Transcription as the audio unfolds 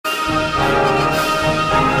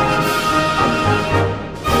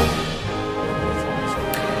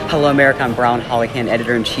Hello, America. I'm Brown Hollihan,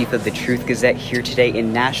 editor-in-chief of the Truth Gazette, here today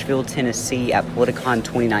in Nashville, Tennessee at Politicon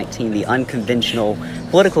 2019, the unconventional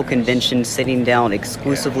political convention, sitting down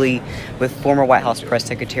exclusively with former White House Press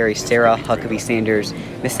Secretary Sarah Huckabee Sanders.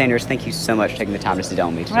 Ms. Sanders, thank you so much for taking the time to sit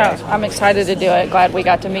down with me today. Oh, I'm excited to do it. Glad we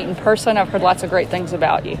got to meet in person. I've heard lots of great things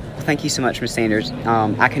about you. Well, thank you so much, Ms. Sanders.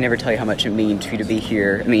 I can never tell you how much it means for you to be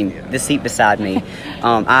here. I mean, the seat beside me.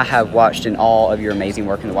 I have watched in all of your amazing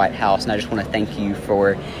work in the White House, and I just want to thank you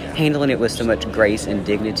for handling it with so much grace and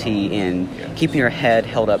dignity and keeping your head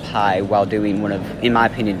held up high while doing one of, in my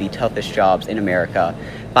opinion, the toughest jobs in America,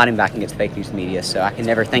 fighting back against fake news media. So I can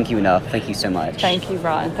never thank you enough. Thank you so much. Thank you,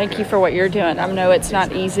 Ron. Thank you for what you're doing. I know it's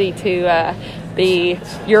not easy to be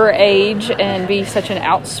your age and be such an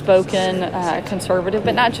outspoken conservative,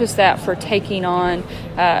 but not just that, for taking on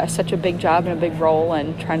such a big job and a big role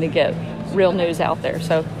and trying to get real news out there.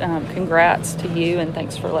 So congrats to you, and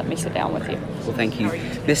thanks for letting me sit down with you. Well, thank you.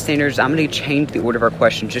 Ms. Sanders, I'm going to change the order of our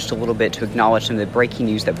questions just a little bit to acknowledge some of the breaking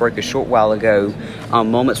news that broke a short while ago.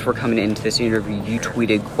 Moments before coming into this interview, you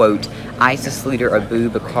tweeted, quote, ISIS leader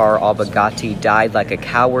Abu Bakr al-Baghdadi died like a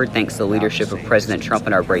coward thanks to the leadership of President Trump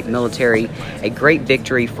and our brave military. A great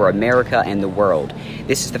victory for America and the world.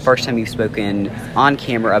 This is the first time you've spoken on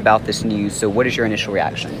camera about this news, so what is your initial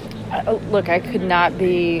reaction? Look, I could not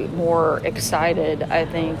be more excited, I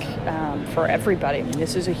think, for everybody. I mean,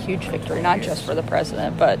 this is a huge victory, not just for the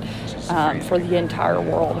president, but for the entire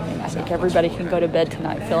world. I mean, I think everybody can go to bed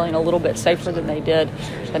tonight feeling a little bit safer than they did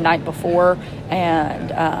the night before,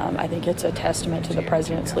 and I think it's a testament to the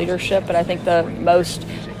president's leadership. But I think the most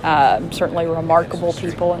certainly remarkable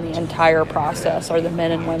people in the entire process are the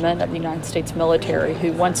men and women of the United States military,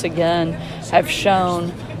 who once again have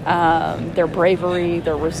shown their bravery,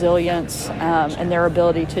 their resilience, and their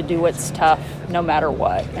ability to do what's tough no matter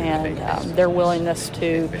what. And their willingness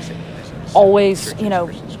to always,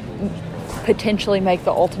 potentially make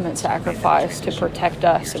the ultimate sacrifice to protect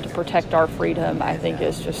us and to protect our freedom, I think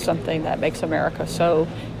is just something that makes America so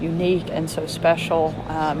unique and so special,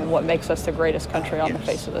 and what makes us the greatest country on the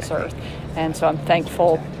face of this earth. And so I'm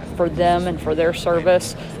thankful for them and for their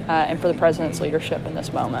service, and for the president's leadership in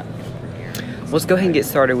this moment. Let's go ahead and get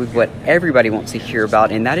started with what everybody wants to hear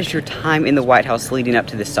about, and that is your time in the White House leading up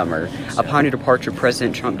to this summer. Upon your departure,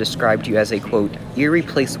 President Trump described you as a, quote,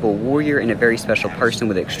 irreplaceable warrior and a very special person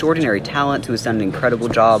with extraordinary talent who has done an incredible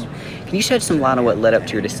job. Can you shed some light on what led up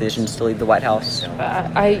to your decisions to leave the White House?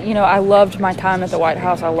 I loved my time at the White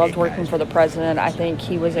House. I loved working for the president. I think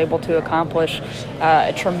he was able to accomplish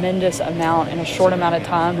a tremendous amount in a short amount of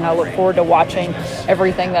time, and I look forward to watching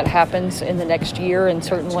everything that happens in the next year, and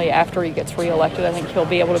certainly after he gets reelected. I think he'll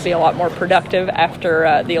be able to be a lot more productive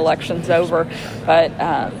after the election's over. But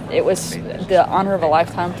it was the honor of a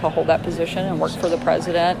lifetime to hold that position and work for the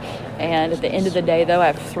president. And at the end of the day, though, I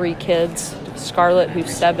have 3 kids, Scarlett,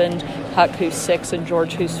 who's 7, Huck, who's 6, and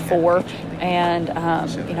George, who's 4. And,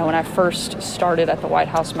 when I first started at the White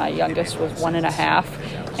House, my youngest was 1.5.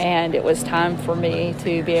 And it was time for me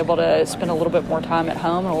to be able to spend a little bit more time at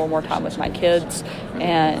home and a little more time with my kids,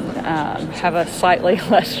 and have a slightly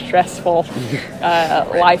less stressful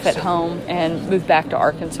life at home, and move back to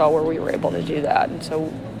Arkansas, where we were able to do that. And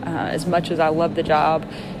so as much as I loved the job,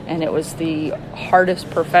 and it was the hardest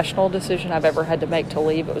professional decision I've ever had to make to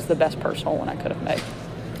leave, it was the best personal one I could have made.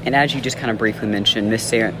 And as you just kind of briefly mentioned, Ms.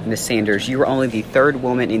 Sanders, you were only the 3rd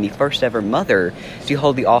woman and the first ever mother to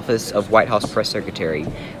hold the office of White House Press Secretary.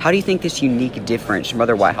 How do you think this unique difference from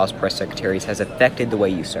other White House press secretaries has affected the way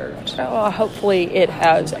you served? Hopefully it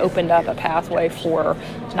has opened up a pathway for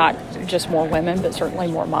not just more women, but certainly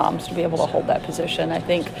more moms to be able to hold that position. I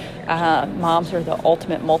think moms are the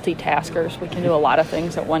ultimate multitaskers. We can do a lot of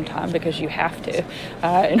things at one time because you have to.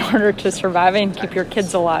 In order to survive and keep your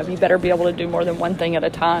kids alive, you better be able to do more than one thing at a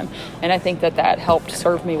time. And I think that helped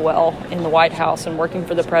serve me well in the White House and working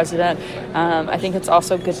for the president. I think it's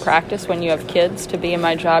also good practice when you have kids to be in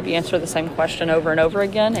my job. You answer the same question over and over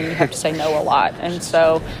again, and you have to say no a lot. And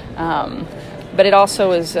so, but it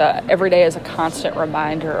also is every day is a constant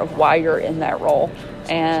reminder of why you're in that role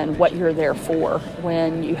and what you're there for,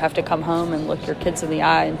 when you have to come home and look your kids in the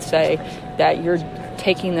eye and say that you're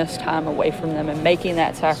taking this time away from them and making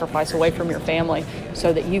that sacrifice away from your family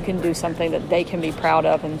so that you can do something that they can be proud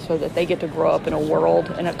of, and so that they get to grow up in a world,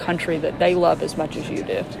 in a country that they love as much as you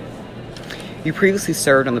do. You previously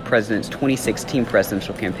served on the president's 2016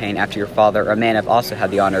 presidential campaign after your father, a man I've also had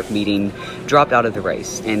the honor of meeting, dropped out of the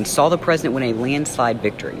race, and saw the president win a landslide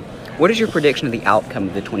victory. What is your prediction of the outcome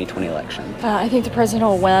of the 2020 election? I think the president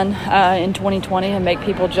will win in 2020 and make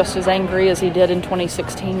people just as angry as he did in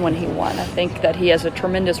 2016 when he won. I think that he has a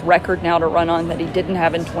tremendous record now to run on that he didn't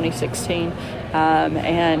have in 2016,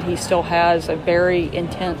 and he still has a very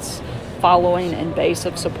intense following and base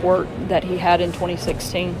of support that he had in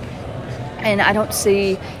 2016. And I don't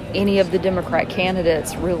see any of the Democrat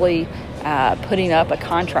candidates really putting up a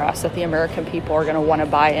contrast that the American people are going to want to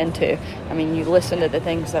buy into. I mean, you listen to the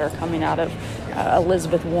things that are coming out of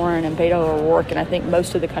Elizabeth Warren and Beto O'Rourke, and I think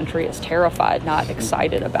most of the country is terrified, not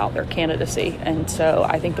excited about their candidacy. And so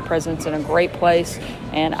I think the president's in a great place,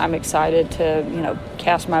 and I'm excited to,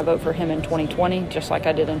 cast my vote for him in 2020, just like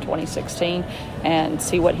I did in 2016, and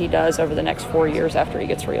see what he does over the next 4 years after he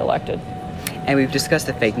gets reelected. And we've discussed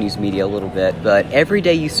the fake news media a little bit, but every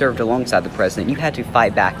day you served alongside the president, you had to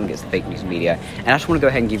fight back against the fake news media. And I just want to go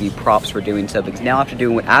ahead and give you props for doing so, because now after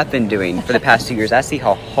doing what I've been doing for the past 2 years, I see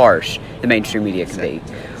how harsh the mainstream media can be.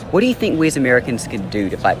 What do you think we as Americans can do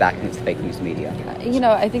to fight back against the fake news media?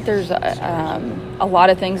 I think there's a lot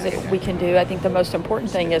of things that we can do. I think the most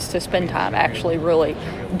important thing is to spend time actually really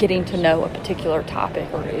getting to know a particular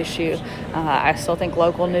topic or issue. I still think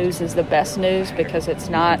local news is the best news because it's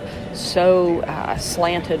not so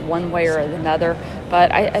slanted one way or another.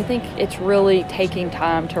 But I think it's really taking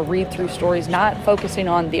time to read through stories, not focusing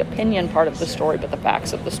on the opinion part of the story, but the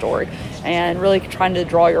facts of the story, and really trying to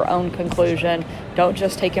draw your own conclusion. Don't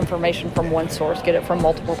just take information from one source, get it from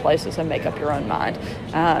multiple places and make up your own mind.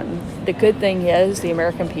 The good thing is the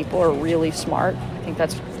American people are really smart. I think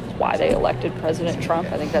that's why they elected President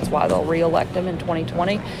Trump. I think that's why they'll re-elect him in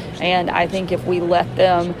 2020. And I think if we let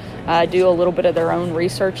them do a little bit of their own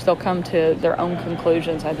research, they'll come to their own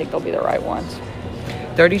conclusions. I think they'll be the right ones.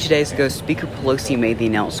 32 days ago, Speaker Pelosi made the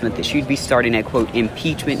announcement that she would be starting a, quote,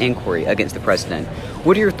 impeachment inquiry against the president.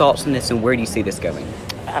 What are your thoughts on this, and where do you see this going?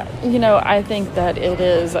 I think that it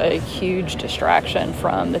is a huge distraction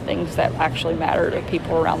from the things that actually matter to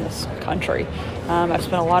people around this country. I've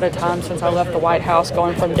spent a lot of time since I left the White House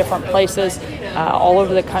going from different places all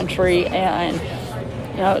over the country, and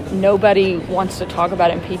nobody wants to talk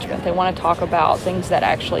about impeachment. They want to talk about things that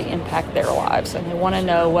actually impact their lives, and they want to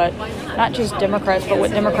know what not just Democrats, but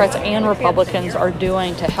what Democrats and Republicans are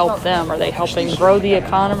doing to help them. Are they helping grow the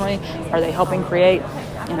economy? Are they helping create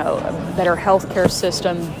a better healthcare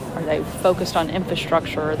system? Are they focused on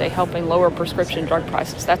infrastructure? Are they helping lower prescription drug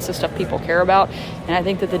prices? That's the stuff people care about. And I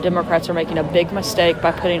think that the Democrats are making a big mistake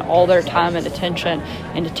by putting all their time and attention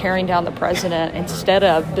into tearing down the president instead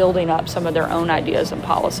of building up some of their own ideas and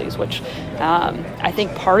policies, which I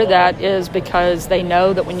think part of that is because they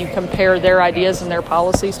know that when you compare their ideas and their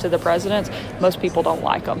policies to the president's, most people don't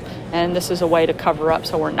like them. And this is a way to cover up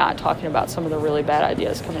so we're not talking about some of the really bad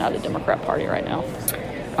ideas coming out of the Democrat Party right now.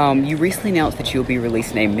 You recently announced that you'll be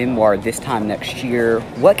releasing a memoir this time next year.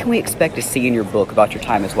 What can we expect to see in your book about your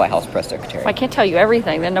time as White House press secretary? I can't tell you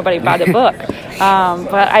everything, then nobody buy the book.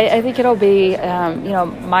 But I think it'll be,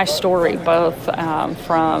 my story, both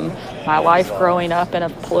from my life growing up in a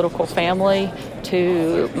political family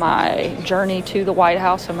to my journey to the White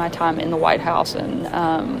House and my time in the White House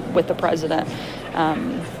and with the president.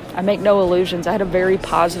 I make no illusions. I had a very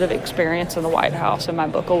positive experience in the White House, and my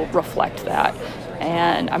book will reflect that.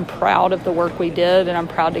 And I'm proud of the work we did, and I'm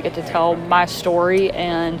proud to get to tell my story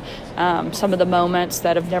and some of the moments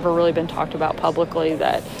that have never really been talked about publicly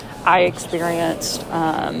that I experienced,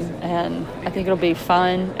 and I think it'll be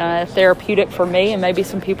fun, therapeutic for me, and maybe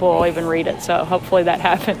some people will even read it, so hopefully that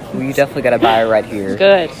happens. Well, you definitely got to buy it right here.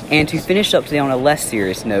 Good. And to finish up today on a less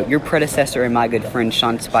serious note, your predecessor and my good friend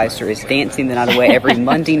Sean Spicer is dancing the night away every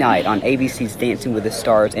Monday night on ABC's Dancing with the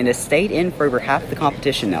Stars, and has stayed in for over half the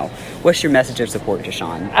competition now. What's your message of support to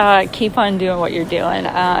Sean? Keep on doing what you're doing.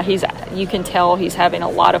 You can tell he's having a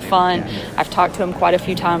lot of fun. I've talked to him quite a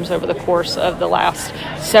few times over the course of the last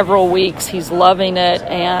several weeks. He's loving it,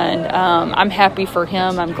 and I'm happy for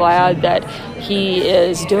him. I'm glad that he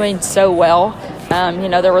is doing so well.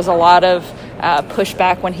 There was a lot of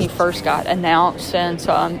pushback when he first got announced, and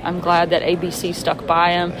so I'm glad that ABC stuck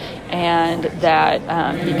by him and that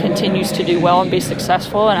he continues to do well and be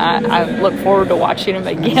successful, and I look forward to watching him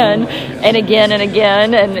again and again and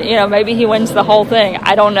again, and maybe he wins the whole thing.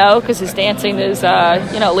 I don't know, because his dancing is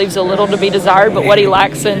leaves a little to be desired, but what he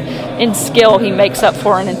lacks in skill he makes up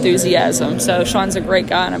for in enthusiasm. So Sean's a great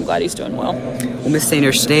guy, and I'm glad he's doing well. Well, Ms.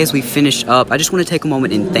 Sanders, today as we finish up, I just want to take a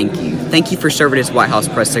moment and thank you. Thank you for serving as White House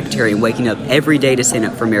press secretary and waking up every day to stand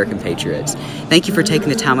up for American patriots. Thank you for taking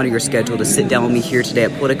the time out of your schedule to sit down with me here today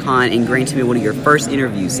at Politicon time and granting me one of your first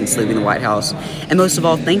interviews since leaving the White House. And most of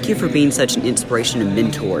all, thank you for being such an inspiration and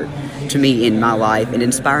mentor to me in my life and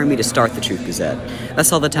inspiring me to start the Truth Gazette.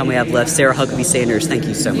 That's all the time we have left. Sarah Huckabee Sanders, thank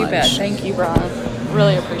you so much. You bet. Thank you, Brian.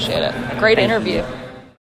 Really appreciate it. Great interview.